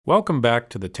Welcome back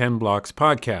to the 10 Blocks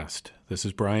podcast. This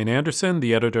is Brian Anderson,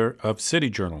 the editor of City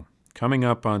Journal. Coming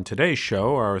up on today's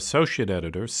show, our associate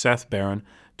editor, Seth Barron,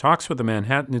 talks with the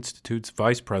Manhattan Institute's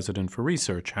Vice President for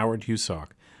Research, Howard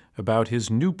Husock, about his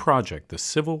new project, the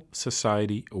Civil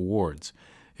Society Awards.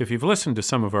 If you've listened to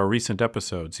some of our recent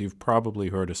episodes, you've probably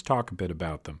heard us talk a bit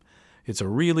about them. It's a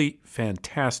really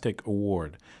fantastic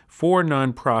award. 4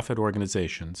 nonprofit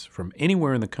organizations from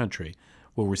anywhere in the country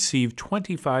will receive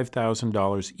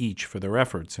 $25,000 each for their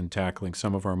efforts in tackling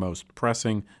some of our most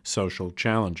pressing social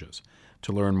challenges.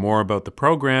 To learn more about the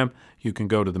program, you can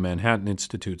go to the Manhattan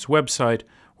Institute's website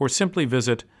or simply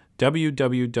visit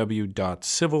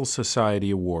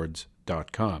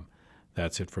www.civilsocietyAwards.com.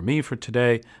 That's it for me for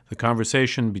today. The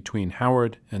conversation between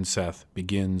Howard and Seth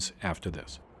begins after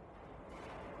this.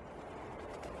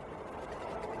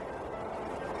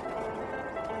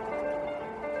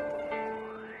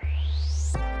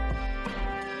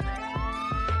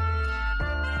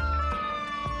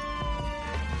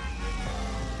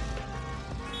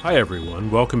 Hi,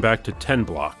 everyone. Welcome back to 10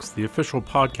 Blocks, the official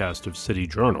podcast of City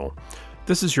Journal.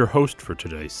 This is your host for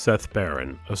today, Seth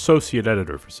Barron, associate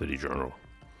editor for City Journal.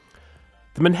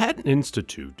 The Manhattan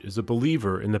Institute is a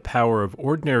believer in the power of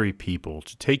ordinary people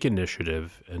to take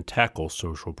initiative and tackle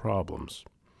social problems.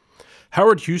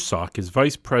 Howard Husock is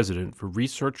vice president for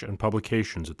research and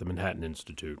publications at the Manhattan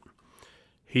Institute.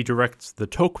 He directs the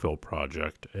Tocqueville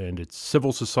Project and its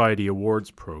Civil Society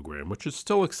Awards program, which is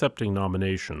still accepting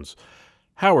nominations.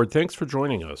 Howard, thanks for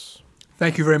joining us.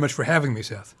 Thank you very much for having me,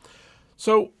 Seth.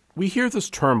 So, we hear this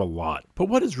term a lot, but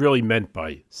what is really meant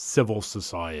by civil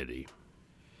society?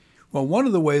 Well, one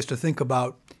of the ways to think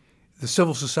about the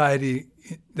civil society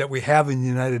that we have in the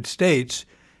United States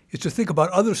is to think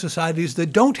about other societies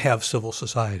that don't have civil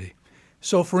society.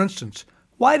 So, for instance,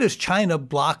 why does China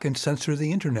block and censor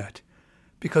the internet?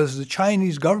 Because the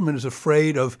Chinese government is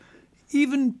afraid of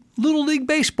even Little League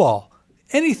Baseball.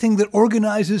 Anything that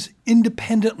organizes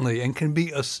independently and can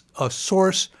be a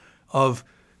source of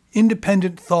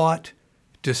independent thought,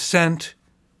 dissent,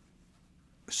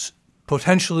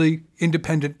 potentially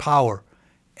independent power.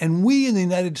 And we in the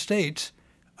United States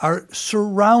are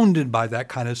surrounded by that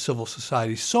kind of civil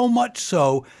society, so much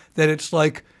so that it's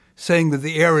like saying that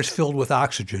the air is filled with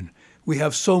oxygen. We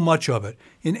have so much of it.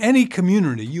 In any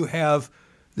community, you have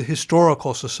the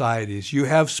historical societies, you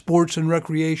have sports and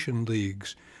recreation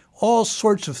leagues, all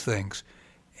sorts of things.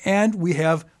 And we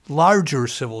have larger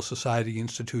civil society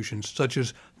institutions such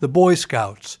as the Boy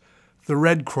Scouts, the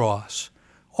Red Cross.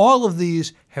 All of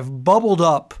these have bubbled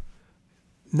up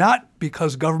not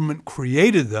because government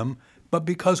created them, but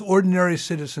because ordinary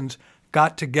citizens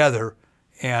got together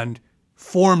and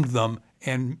formed them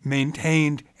and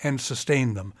maintained and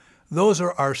sustained them. Those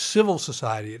are our civil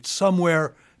society. It's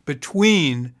somewhere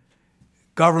between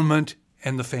government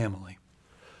and the family.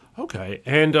 Okay,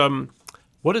 and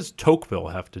what does Tocqueville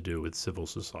have to do with civil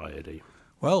society?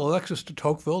 Well, Alexis de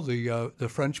Tocqueville, the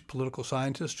French political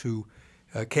scientist who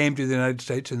came to the United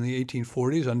States in the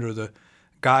 1840s under the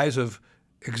guise of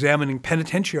examining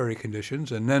penitentiary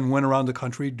conditions and then went around the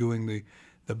country doing the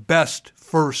best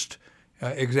first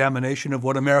examination of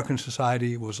what American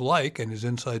society was like, and his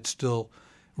insights still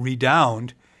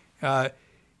redound.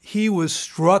 He was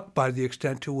struck by the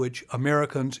extent to which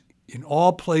Americans in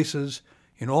all places,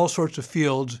 in all sorts of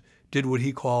fields, did what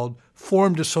he called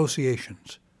formed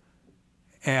associations.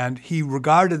 And he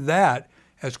regarded that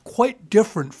as quite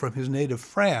different from his native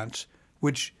France,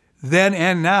 which then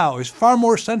and now is far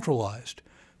more centralized.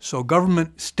 So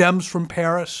government stems from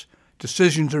Paris,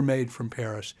 decisions are made from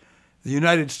Paris. The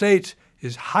United States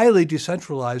is highly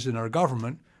decentralized in our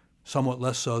government, somewhat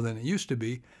less so than it used to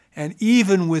be. And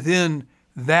even within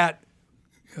that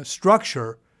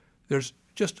structure, there's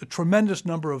just a tremendous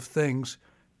number of things.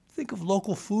 Think of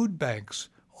local food banks,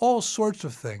 all sorts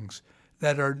of things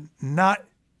that are not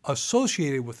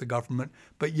associated with the government,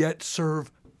 but yet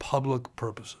serve public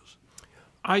purposes.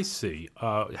 I see.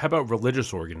 How about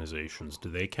religious organizations? Do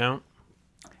they count?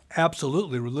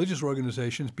 Absolutely. Religious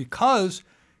organizations, because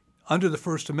under the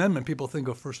First Amendment, people think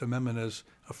of First Amendment as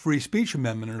a free speech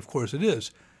amendment, and of course it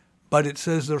is. But it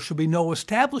says there should be no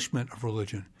establishment of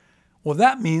religion. Well,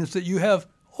 that means that you have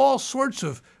all sorts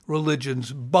of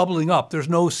religions bubbling up. There's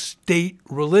no state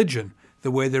religion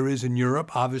the way there is in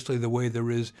Europe, obviously the way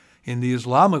there is in the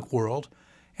Islamic world.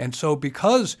 And so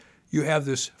because you have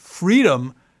this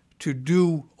freedom to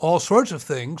do all sorts of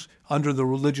things under the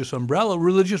religious umbrella,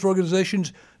 religious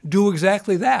organizations do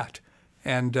exactly that.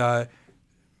 And the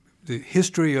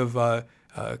history of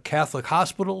Catholic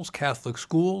hospitals, Catholic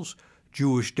schools,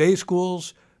 Jewish day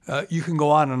schools, you can go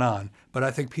on and on. But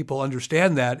I think people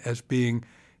understand that as being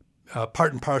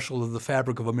part and parcel of the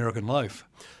fabric of American life.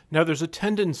 Now, there's a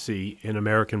tendency in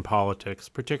American politics,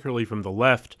 particularly from the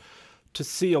left, to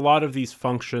see a lot of these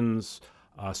functions,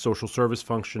 social service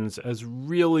functions, as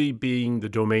really being the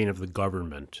domain of the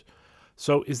government.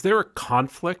 So is there a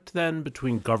conflict then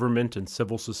between government and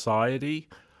civil society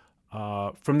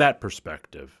from that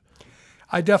perspective?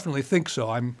 I definitely think so.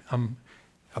 I'm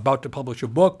about to publish a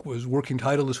book whose working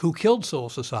title is Who Killed Civil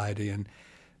Society?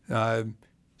 And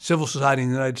civil society in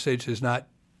the United States is not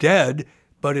dead,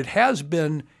 but it has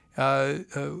been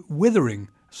withering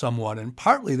somewhat. And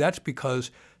partly that's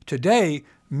because today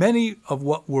many of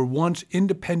what were once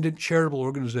independent charitable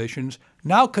organizations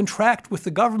now contract with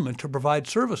the government to provide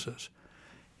services.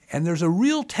 And there's a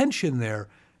real tension there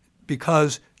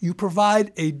because you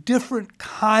provide a different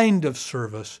kind of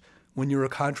service when you're a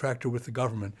contractor with the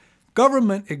government.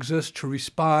 Government exists to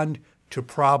respond to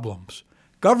problems.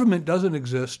 Government doesn't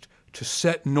exist to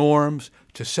set norms,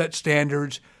 to set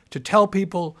standards, to tell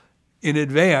people in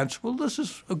advance, well, this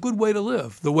is a good way to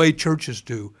live, the way churches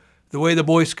do, the way the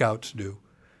Boy Scouts do.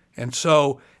 And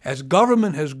so as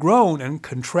government has grown and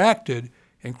contracted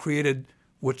and created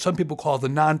what some people call the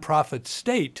nonprofit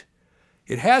state,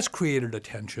 it has created a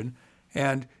tension.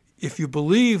 And if you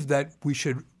believe that we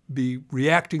should be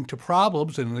reacting to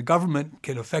problems and the government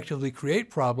can effectively create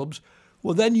problems,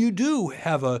 well, then you do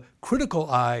have a critical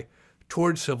eye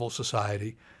towards civil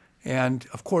society. And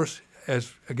of course,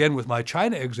 as again with my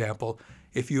China example,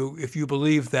 if you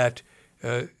believe that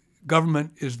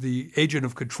government is the agent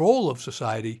of control of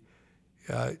society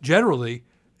generally,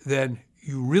 then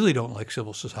you really don't like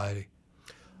civil society.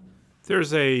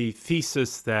 There's a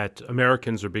thesis that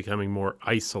Americans are becoming more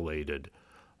isolated,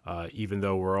 even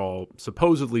though we're all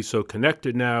supposedly so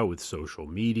connected now with social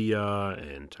media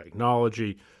and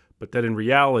technology, but that in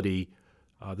reality,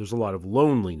 there's a lot of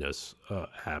loneliness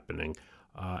happening.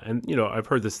 And, you know, I've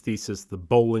heard this thesis, the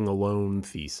bowling alone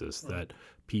thesis, that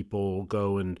people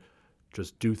go and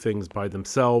just do things by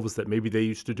themselves that maybe they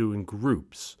used to do in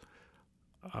groups.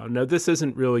 Now, this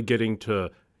isn't really getting to,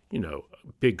 you know,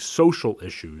 big social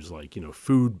issues like, you know,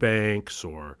 food banks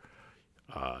or,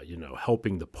 you know,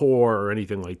 helping the poor or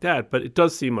anything like that. But it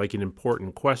does seem like an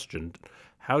important question.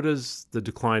 How does the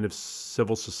decline of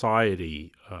civil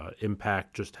society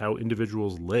impact just how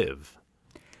individuals live?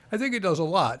 I think it does a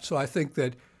lot. So I think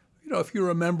that, you know, if you're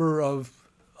a member of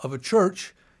a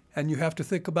church and you have to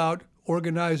think about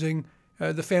organizing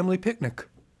the family picnic,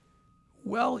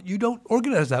 well, you don't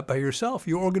organize that by yourself.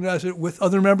 You organize it with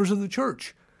other members of the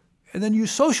church. And then you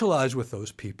socialize with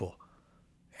those people.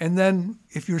 And then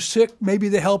if you're sick, maybe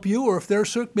they help you, or if they're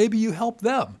sick, maybe you help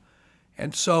them.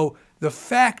 And so the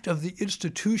fact of the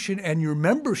institution and your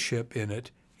membership in it,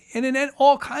 and in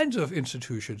all kinds of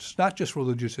institutions, not just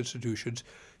religious institutions,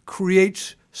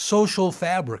 creates social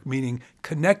fabric, meaning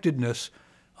connectedness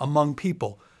among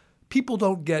people. People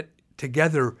don't get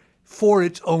together for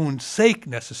its own sake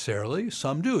necessarily.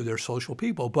 Some do. They're social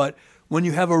people. But when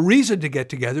you have a reason to get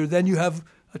together, then you have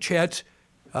a chance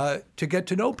to get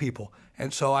to know people.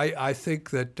 And so I think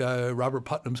that Robert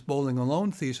Putnam's bowling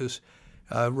alone thesis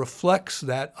reflects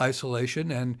that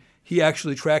isolation, and he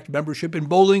actually tracked membership in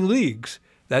bowling leagues.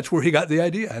 That's where he got the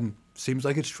idea, and seems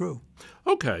like it's true.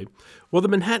 Okay. Well, the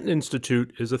Manhattan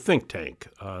Institute is a think tank,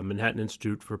 Manhattan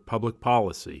Institute for Public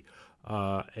Policy.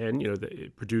 And, you know,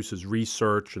 it produces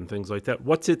research and things like that.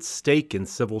 What's its stake in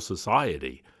civil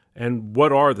society? And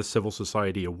what are the civil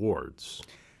society awards?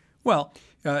 Well,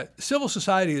 civil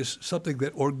society is something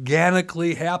that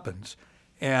organically happens.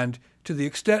 And to the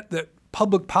extent that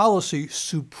public policy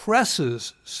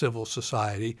suppresses civil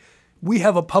society, we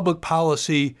have a public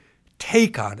policy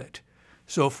take on it.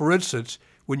 So, for instance,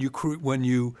 when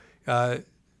you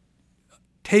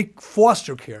take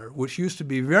foster care, which used to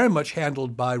be very much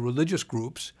handled by religious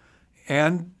groups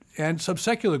and some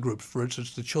secular groups, for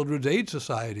instance, the Children's Aid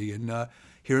Society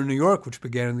here in New York, which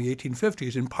began in the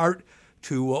 1850s, in part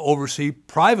to oversee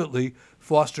privately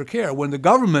foster care. When the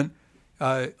government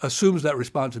assumes that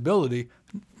responsibility,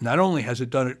 not only has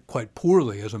it done it quite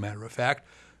poorly, as a matter of fact,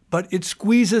 but it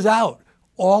squeezes out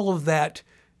all of that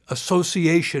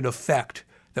association effect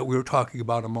that we were talking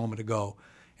about a moment ago.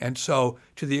 And so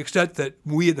to the extent that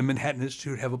we at the Manhattan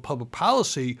Institute have a public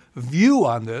policy view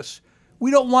on this, we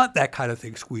don't want that kind of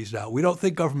thing squeezed out. We don't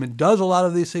think government does a lot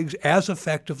of these things as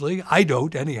effectively. I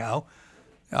don't, anyhow,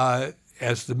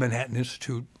 as the Manhattan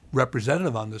Institute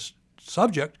representative on this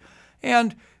subject.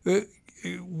 And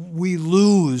we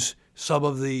lose some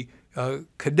of the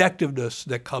connectiveness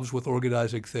that comes with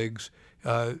organizing things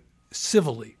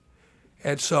civilly.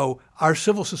 And so our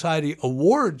Civil Society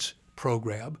Awards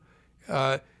program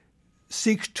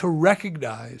seeks to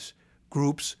recognize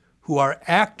groups who are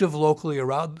active locally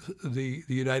around the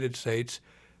United States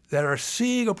that are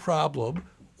seeing a problem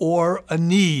or a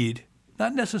need,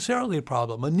 not necessarily a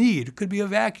problem, a need. It could be a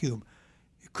vacuum.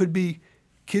 It could be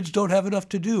kids don't have enough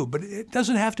to do, but it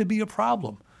doesn't have to be a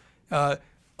problem. A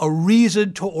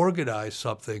reason to organize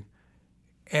something,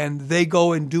 and they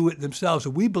go and do it themselves.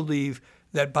 And we believe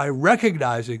that by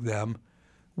recognizing them,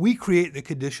 we create the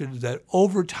conditions that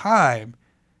over time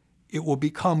it will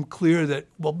become clear that,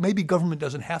 well, maybe government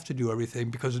doesn't have to do everything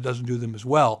because it doesn't do them as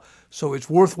well. So it's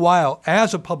worthwhile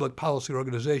as a public policy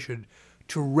organization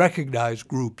to recognize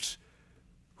groups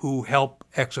who help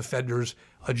ex-offenders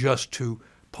adjust to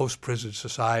post-prison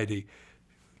society,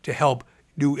 to help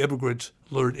new immigrants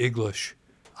learn English.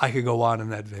 I could go on in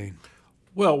that vein.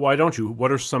 Well, why don't you?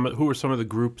 Who are some of the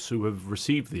groups who have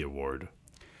received the award?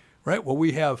 Right. Well,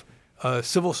 we have a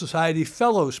Civil Society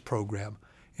Fellows program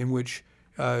in which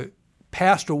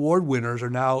past award winners are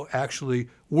now actually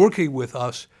working with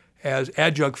us as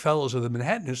adjunct fellows of the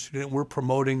Manhattan Institute, and we're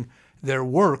promoting their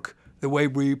work the way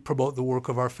we promote the work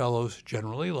of our fellows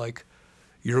generally, like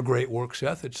your great work,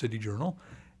 Seth, at City Journal.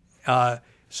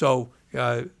 So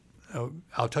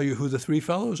I'll tell you who the three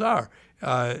fellows are.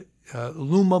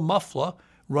 Luma Muffla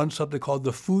runs something called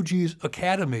the Fuji's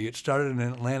Academy. It started in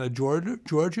Atlanta,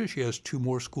 Georgia. She has 2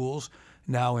 more schools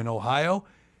now in Ohio.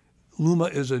 Luma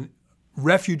is a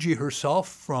refugee herself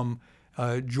from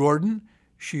Jordan.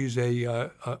 She's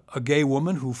a gay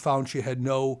woman who found she had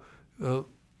no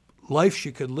life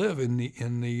she could live in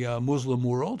the Muslim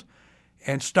world,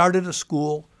 and started a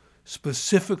school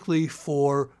specifically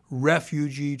for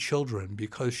refugee children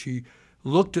because she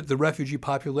looked at the refugee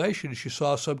population and she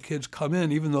saw some kids come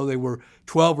in, even though they were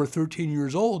 12 or 13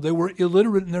 years old, they were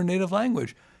illiterate in their native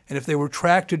language. And if they were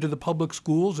tracked into the public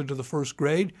schools, into the 1st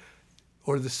grade,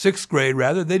 or the 6th grade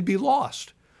rather, they'd be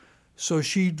lost. So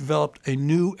she developed a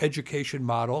new education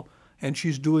model, and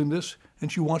she's doing this,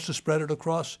 and she wants to spread it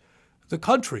across the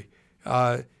country.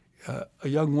 A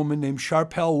young woman named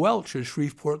Sharpelle Welch in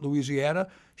Shreveport, Louisiana.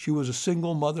 She was a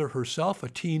single mother herself, a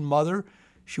teen mother.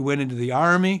 She went into the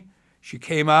Army. She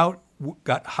came out,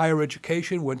 got higher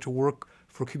education, went to work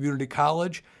for community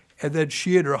college, and then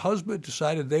she and her husband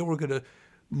decided they were going to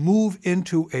move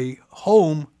into a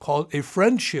home called a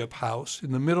Friendship House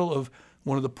in the middle of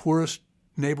one of the poorest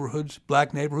neighborhoods,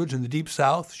 black neighborhoods in the Deep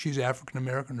South. She's African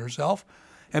American herself,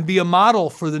 and be a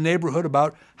model for the neighborhood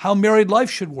about how married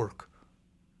life should work.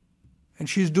 And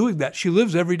she's doing that. She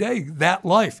lives every day that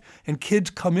life. And kids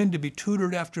come in to be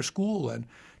tutored after school and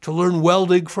to learn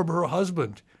welding from her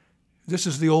husband. This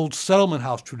is the old settlement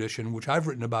house tradition, which I've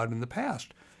written about in the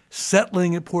past.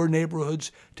 Settling in poor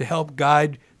neighborhoods to help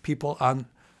guide people on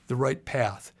the right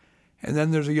path. And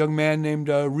then there's a young man named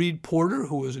Reed Porter,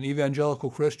 who was an evangelical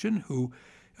Christian, who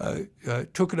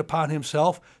took it upon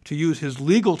himself to use his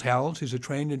legal talents. He's a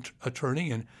trained attorney,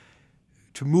 and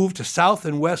to move to South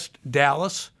and West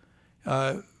Dallas,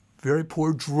 very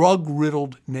poor,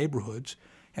 drug-riddled neighborhoods,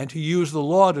 and to use the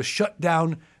law to shut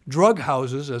down drug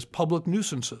houses as public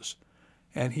nuisances.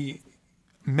 And he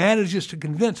manages to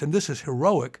convince, and this is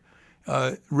heroic,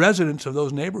 residents of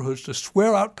those neighborhoods to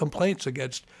swear out complaints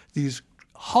against these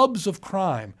hubs of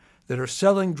crime that are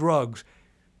selling drugs,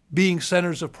 being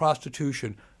centers of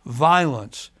prostitution,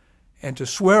 violence, and to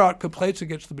swear out complaints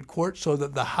against them in court so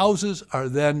that the houses are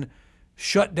then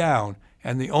shut down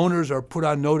and the owners are put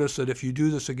on notice that if you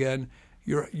do this again,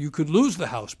 you could lose the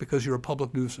house because you're a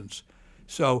public nuisance.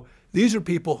 So these are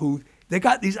people who, they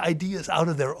got these ideas out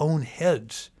of their own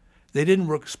heads. They didn't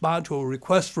respond to a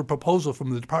request for proposal from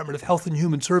the Department of Health and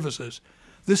Human Services.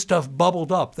 This stuff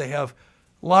bubbled up. They have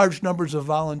large numbers of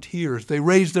volunteers. They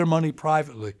raise their money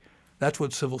privately. That's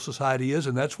what civil society is,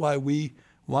 and that's why we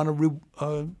want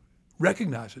to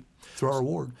recognize it through our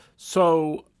award.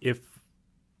 So if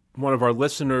one of our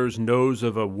listeners knows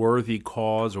of a worthy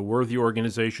cause, a worthy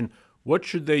organization, what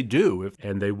should they do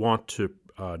and they want to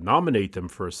nominate them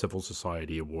for a Civil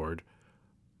Society Award?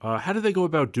 How do they go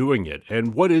about doing it?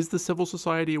 And what is the Civil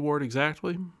Society Award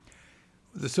exactly?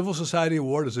 The Civil Society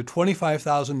Award is a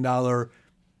 $25,000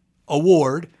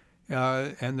 award,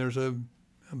 and there's a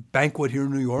banquet here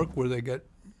in New York where they get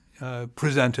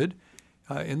presented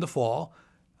in the fall.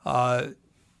 As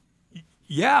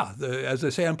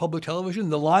they say on public television,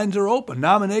 the lines are open.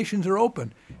 Nominations are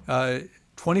open.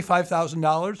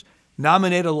 $25,000.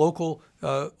 Nominate a local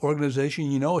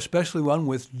organization you know, especially one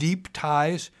with deep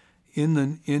ties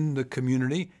in the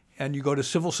community, and you go to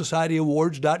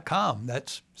civilsociettyawards.com.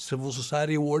 That's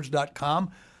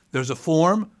civilsociettyawards.com. There's a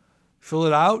form. Fill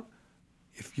it out.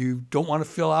 If you don't want to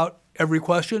fill out every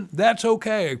question, that's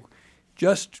okay.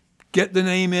 Just get the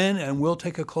name in, and we'll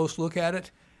take a close look at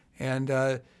it. And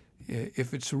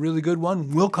if it's a really good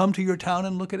one, we'll come to your town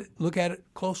and look at it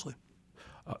closely.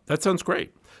 That sounds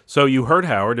great. So you heard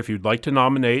Howard. If you'd like to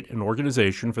nominate an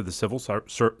organization for the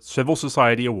Civil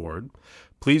Society Award,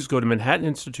 please go to Manhattan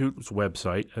Institute's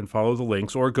website and follow the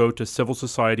links, or go to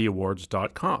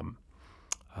civilsociettyawards.com.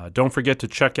 Don't forget to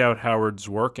check out Howard's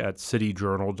work at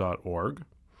cityjournal.org.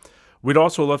 We'd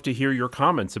also love to hear your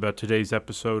comments about today's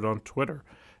episode on Twitter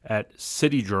at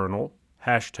cityjournal,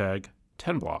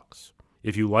 #10blocks.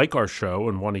 If you like our show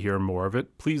and want to hear more of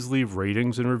it, please leave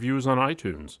ratings and reviews on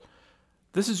iTunes.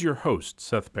 This is your host,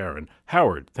 Seth Barron.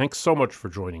 Howard, thanks so much for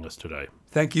joining us today.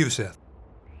 Thank you, Seth.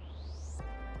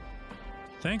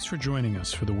 Thanks for joining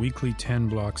us for the weekly 10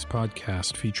 Blocks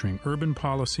podcast featuring urban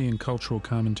policy and cultural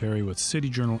commentary with City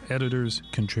Journal editors,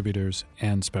 contributors,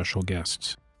 and special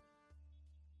guests.